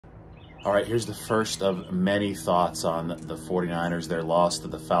All right, here's the first of many thoughts on the 49ers, their loss to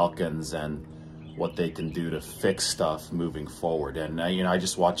the Falcons, and what they can do to fix stuff moving forward. And, I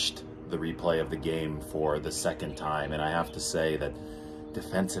just watched the replay of the game for the second time, and I have to say that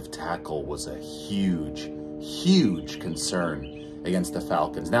defensive tackle was a huge, huge concern against the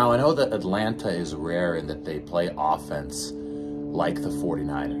Falcons. Now, I know that Atlanta is rare in that they play offense like the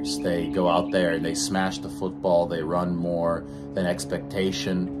 49ers. They go out there and they smash the football, they run more than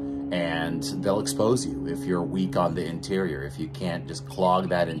expectation, and they'll expose you if you're weak on the interior, if you can't just clog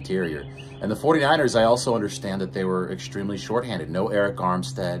that interior. And the 49ers, I also understand that they were extremely shorthanded. No Arik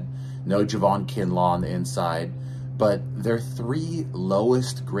Armstead, no Javon Kinlaw on the inside, but their three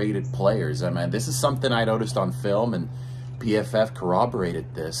lowest graded players. I mean, this is something I noticed on film, and PFF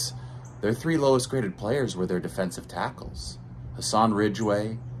corroborated this. Their three lowest graded players were their defensive tackles. Hassan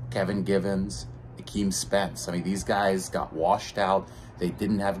Ridgeway, Kevin Givens, Akeem Spence. I mean, these guys got washed out. They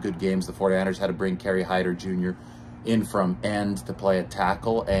didn't have good games. The 49ers had to bring Kerry Hyder Jr. in from end to play a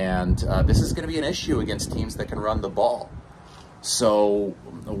tackle, and this is going to be an issue against teams that can run the ball. So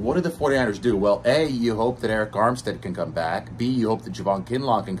what do the 49ers do? Well, A, you hope that Arik Armstead can come back. B, you hope that Javon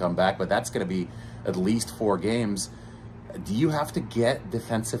Kinlaw can come back, but that's going to be at least 4 games. Do you have to get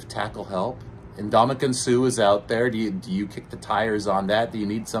defensive tackle help? Ndamukong Suh is out there. Do you kick the tires on that? Do you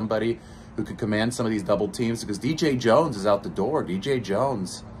need somebody who could command some of these double teams? Because DJ Jones is out the door. DJ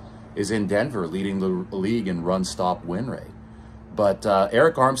Jones is in Denver leading the league in run-stop win rate. But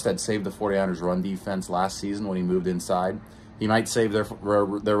Arik Armstead saved the 49ers run defense last season when he moved inside. He might save their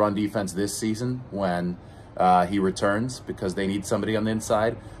run defense this season when he returns, because they need somebody on the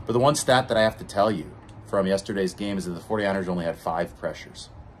inside. But the one stat that I have to tell you from yesterday's game is that the 49ers only had 5 pressures.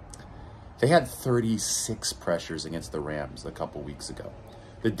 They had 36 pressures against the Rams a couple weeks ago.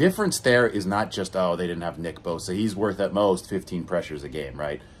 The difference there is not just, oh, they didn't have Nick Bosa. He's worth at most 15 pressures a game,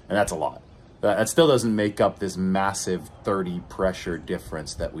 right? And that's a lot. That still doesn't make up this massive 30 pressure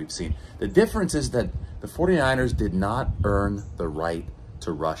difference that we've seen. The difference is that the 49ers did not earn the right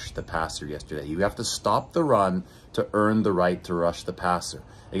to rush the passer yesterday. You have to stop the run to earn the right to rush the passer.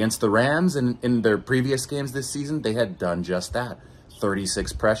 Against the Rams, in their previous games this season, they had done just that.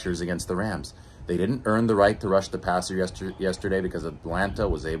 36 pressures against the Rams. They didn't earn the right to rush the passer yesterday because Atlanta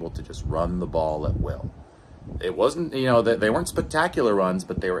was able to just run the ball at will. It wasn't, they weren't spectacular runs,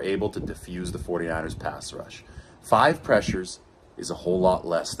 but they were able to diffuse the 49ers pass rush. 5 pressures is a whole lot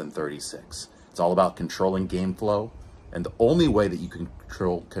less than 36. It's all about controlling game flow, and the only way that you can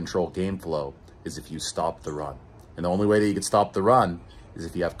control game flow is if you stop the run. And the only way that you can stop the run is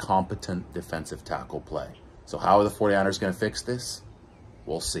if you have competent defensive tackle play. So how are the 49ers going to fix this?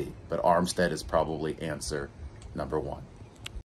 We'll see. But Armstead is probably answer number 1.